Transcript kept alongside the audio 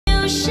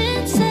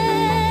should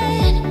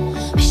say,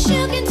 wish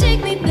you can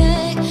take me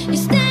back. You're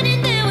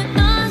standing there with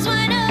arms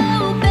wide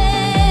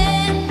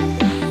open,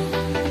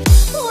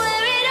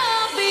 where it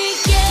all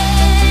began.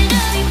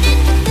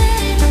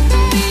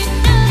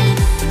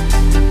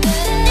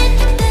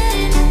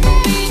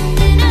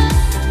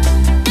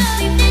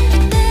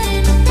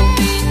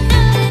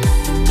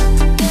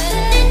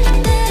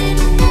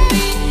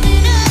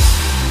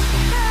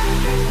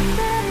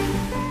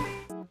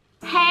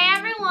 Hey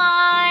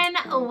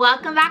everyone,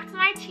 welcome back to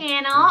my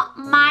channel.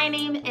 My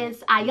name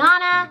is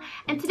Iyannah,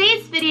 and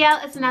today's video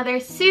is another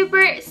super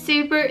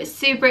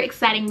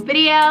exciting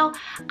video.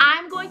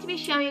 I'm going to be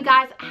showing you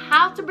guys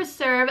how to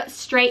preserve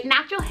straight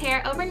natural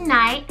hair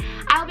overnight.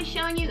 I'll be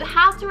showing you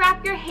how to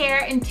wrap your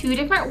hair in two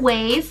different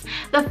ways.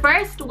 The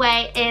first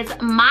way is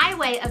my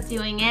way of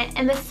doing it,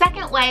 and the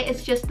second way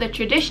is just the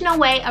traditional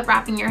way of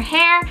wrapping your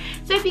hair.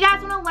 So if you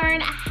guys want to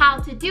learn how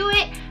to do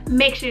it,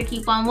 make sure to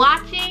keep on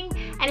watching.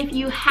 And if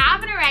you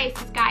haven't already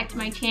subscribed to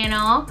my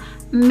channel,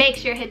 make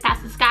sure to hit that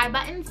subscribe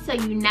button so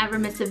you never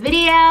miss a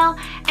video.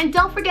 And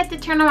don't forget to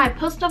turn on my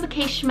post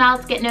notification bell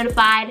to get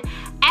notified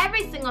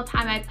every single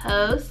time I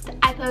post.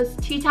 I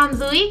post 2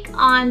 times a week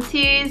on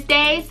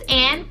Tuesdays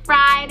and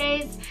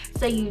Fridays,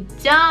 so you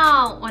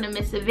don't want to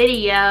miss a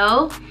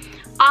video.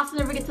 Also,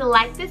 don't forget to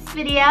like this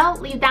video,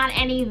 leave down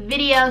any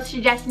video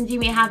suggestions you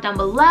may have down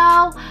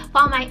below,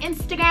 follow my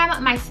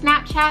Instagram, my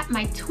Snapchat,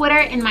 my Twitter,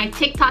 and my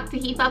TikTok to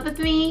keep up with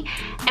me.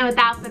 And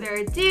without further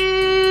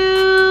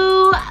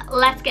ado,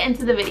 let's get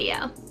into the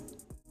video.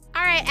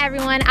 Alright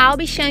everyone, I'll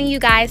be showing you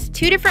guys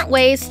 2 different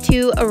ways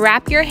to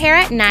wrap your hair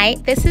at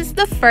night. This is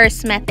the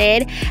first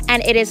method,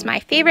 and it is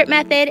my favorite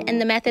method and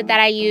the method that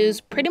I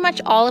use pretty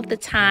much all of the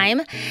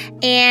time.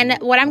 And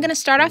what I'm going to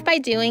start off by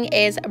doing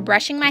is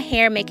brushing my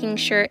hair, making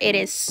sure it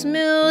is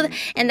smooth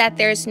and that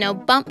there's no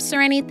bumps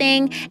or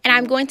anything. And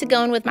I'm going to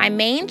go in with my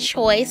main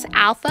choice,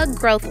 Alpha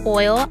Growth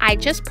Oil. I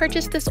just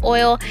purchased this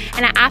oil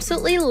and I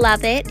absolutely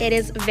love it. It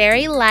is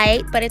very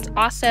light, but it's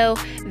also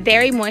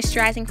very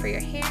moisturizing for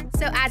your hair.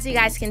 So as you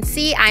guys can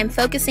see, I'm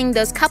focusing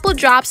those couple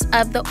drops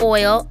of the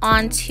oil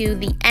onto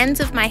the ends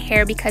of my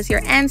hair because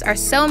your ends are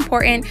so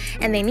important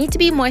and they need to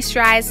be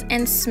moisturized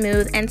and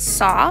smooth and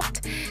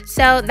soft.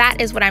 So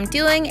that is what I'm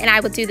doing, and I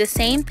will do the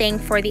same thing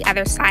for the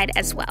other side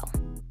as well.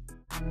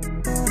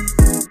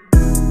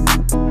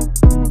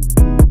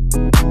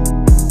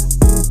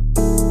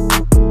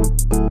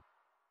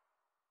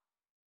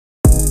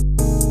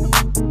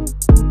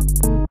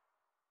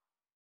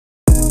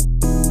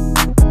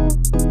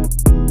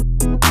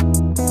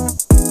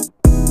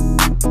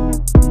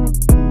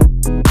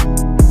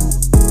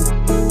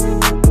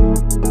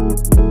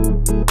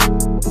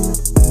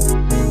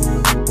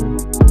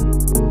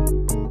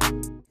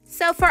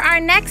 So for our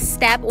next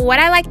step, what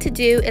I like to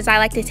do is I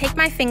like to take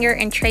my finger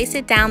and trace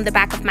it down the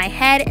back of my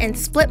head and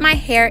split my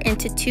hair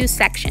into 2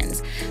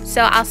 sections.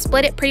 So I'll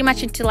split it pretty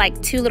much into like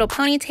 2 little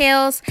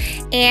ponytails,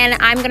 and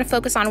I'm going to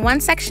focus on one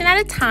section at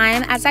a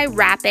time as I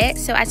wrap it.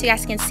 So as you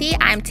guys can see,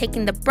 I'm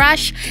taking the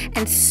brush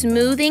and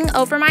smoothing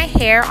over my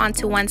hair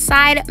onto one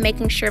side,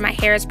 making sure my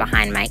hair is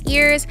behind my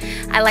ears.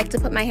 I like to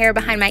put my hair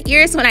behind my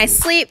ears when I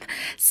sleep.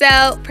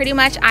 So pretty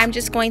much I'm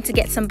just going to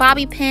get some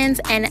bobby pins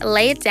and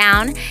lay it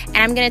down, and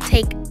I'm going to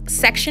take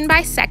section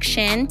by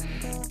section,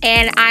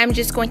 and I'm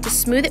just going to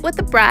smooth it with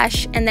the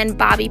brush and then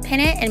bobby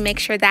pin it and make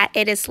sure that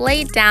it is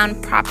laid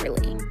down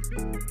properly.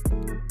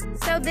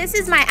 So this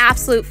is my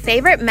absolute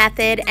favorite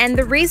method, and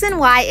the reason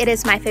why it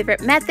is my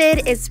favorite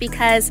method is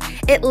because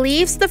it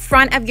leaves the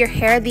front of your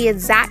hair the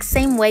exact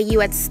same way you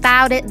had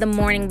styled it the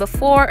morning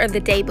before or the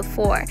day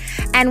before.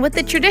 And with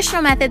the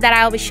traditional method that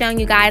I will be showing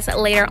you guys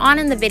later on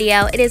in the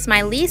video, it is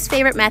my least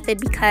favorite method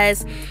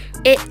because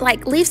it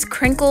like leaves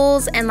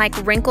crinkles and like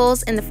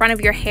wrinkles in the front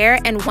of your hair,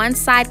 and one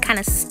side kind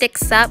of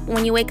sticks up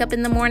when you wake up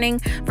in the morning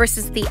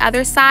versus the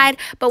other side.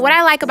 But what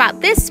I like about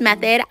this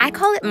method, I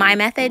call it my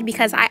method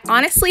because I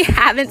honestly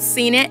haven't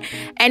seen it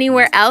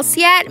anywhere else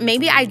yet.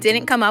 Maybe I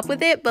didn't come up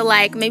with it, but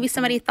like maybe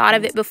somebody thought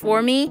of it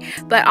before me.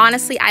 But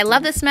honestly, I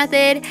love this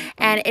method,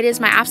 and it is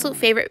my absolute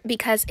favorite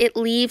because it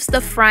leaves the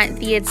front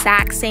the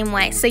exact same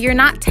way. So you're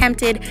not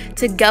tempted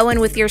to go in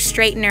with your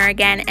straightener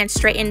again and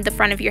straighten the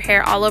front of your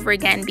hair all over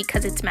again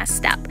because it's messed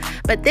up.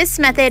 But this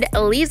method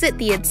leaves it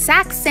the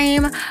exact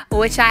same,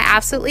 which I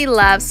absolutely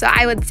love. So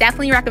I would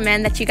definitely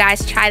recommend that you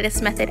guys try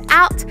this method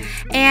out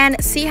and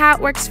see how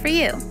it works for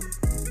you.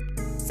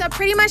 So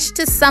pretty much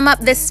to sum up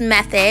this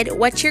method,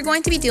 what you're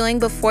going to be doing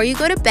before you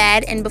go to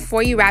bed and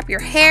before you wrap your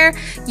hair,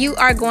 you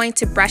are going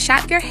to brush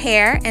out your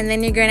hair, and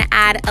then you're going to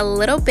add a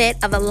little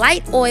bit of a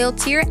light oil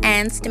to your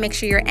ends to make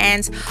sure your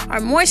ends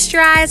are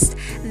moisturized.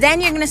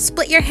 Then you're going to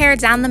split your hair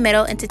down the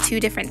middle into 2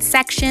 different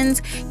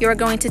sections. You're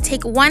going to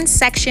take one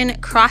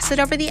section, cross it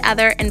over the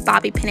other, and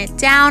bobby pin it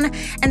down,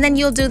 and then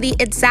you'll do the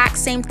exact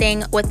same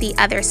thing with the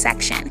other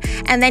section.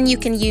 And then you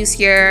can use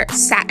your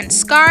satin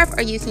scarf,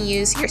 or you can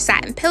use your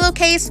satin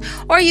pillowcase,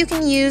 or you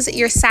can use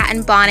your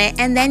satin bonnet,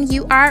 and then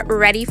you are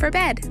ready for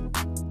bed.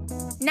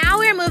 Now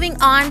we're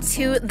moving on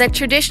to the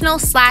traditional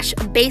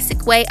 /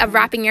 basic way of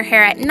wrapping your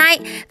hair at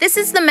night. This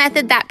is the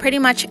method that pretty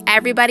much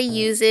everybody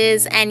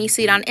uses, and you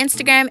see it on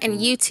Instagram and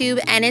YouTube,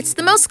 and it's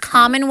the most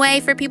common way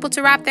for people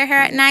to wrap their hair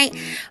at night.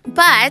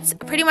 But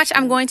pretty much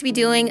I'm going to be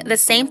doing the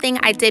same thing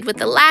I did with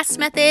the last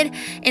method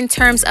in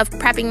terms of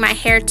prepping my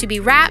hair to be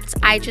wrapped.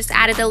 I just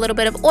added a little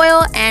bit of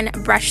oil and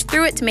brushed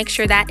through it to make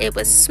sure that it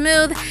was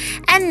smooth.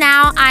 And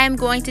now I'm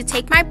going to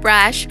take my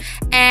brush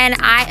and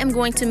I am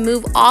going to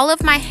move all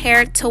of my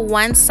hair to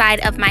one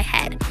side of my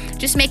head,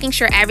 just making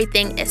sure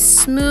everything is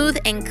smooth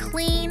and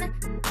clean.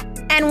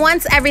 And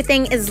once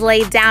everything is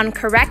laid down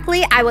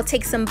correctly, I will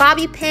take some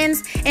bobby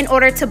pins in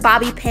order to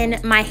bobby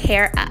pin my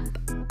hair up.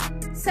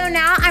 So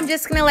now I'm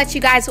just gonna let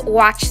you guys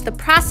watch the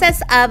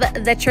process of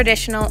the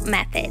traditional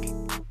method.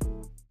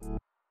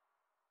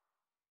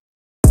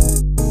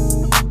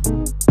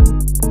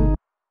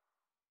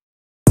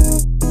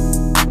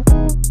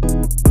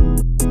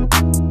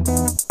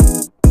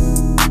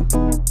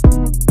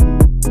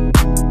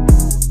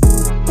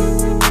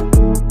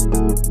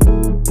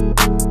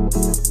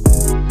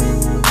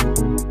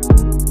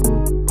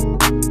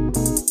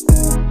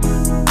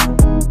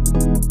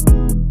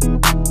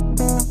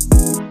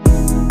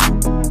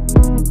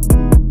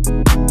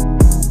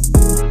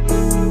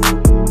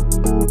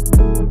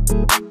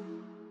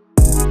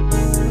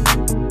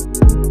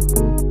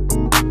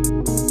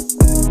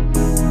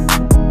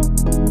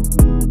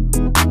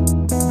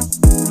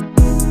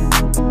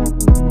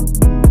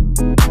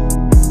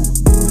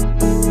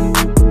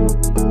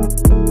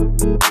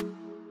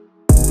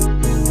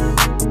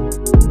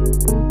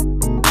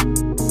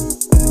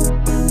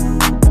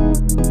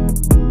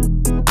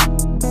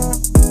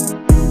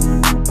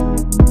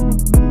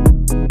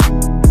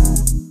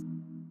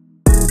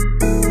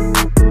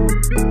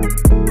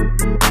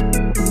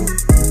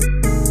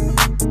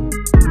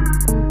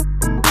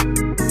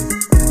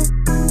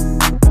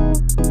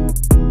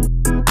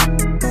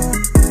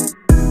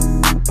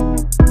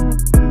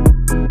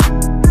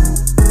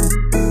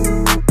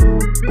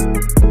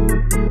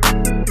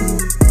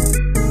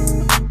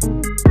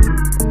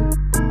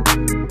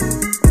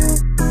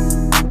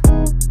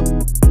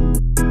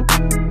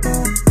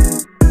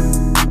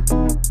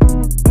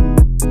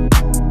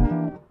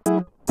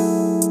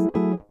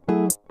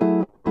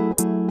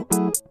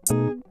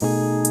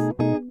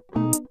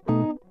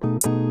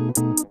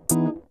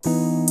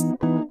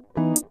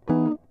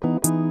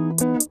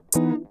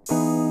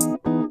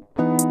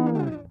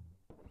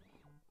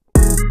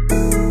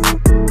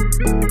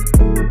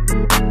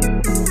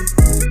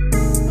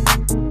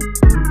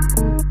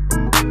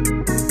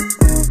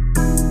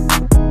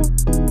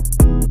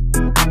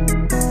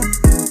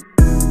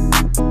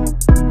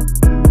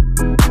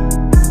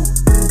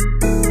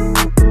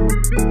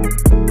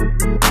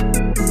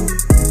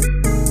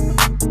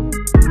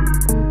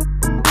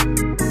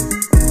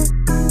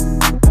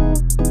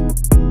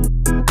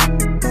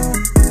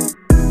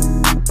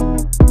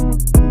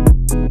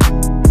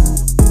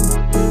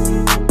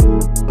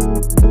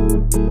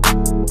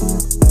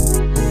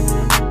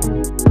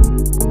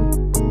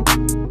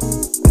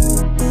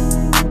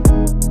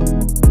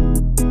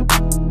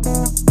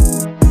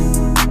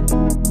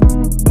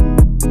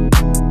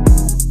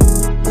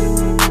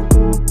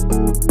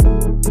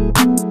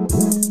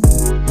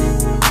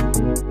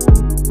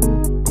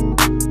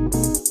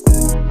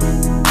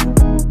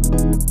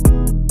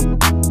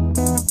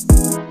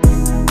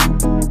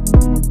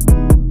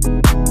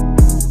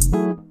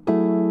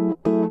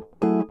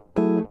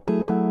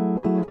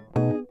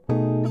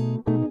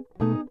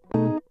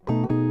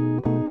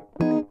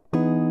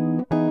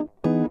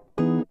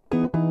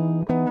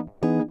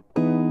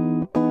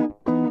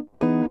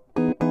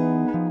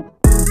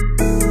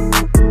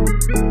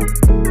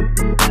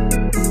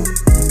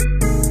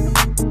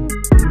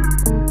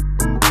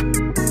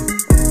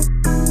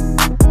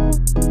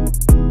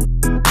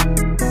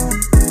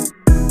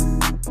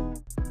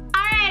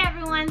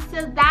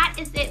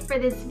 For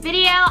this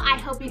video. I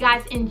hope you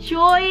guys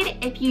enjoyed.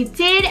 If you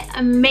did,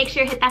 make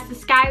sure to hit that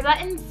subscribe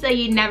button so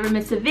you never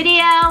miss a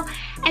video.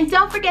 And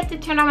don't forget to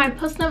turn on my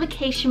post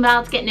notification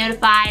bell to get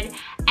notified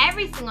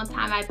every single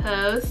time I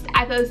post.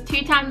 I post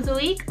 2 times a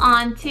week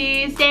on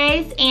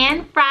Tuesdays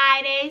and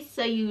Fridays,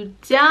 so you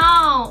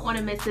don't want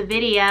to miss a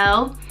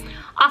video.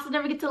 Also,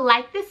 don't forget to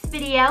like this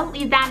video,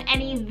 leave down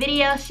any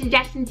video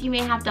suggestions you may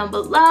have down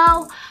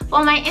below.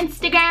 Follow my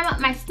Instagram,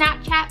 my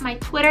Snapchat, my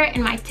Twitter,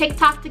 and my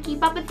TikTok to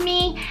keep up with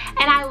me.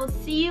 And I will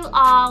see you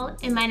all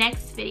in my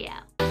next video.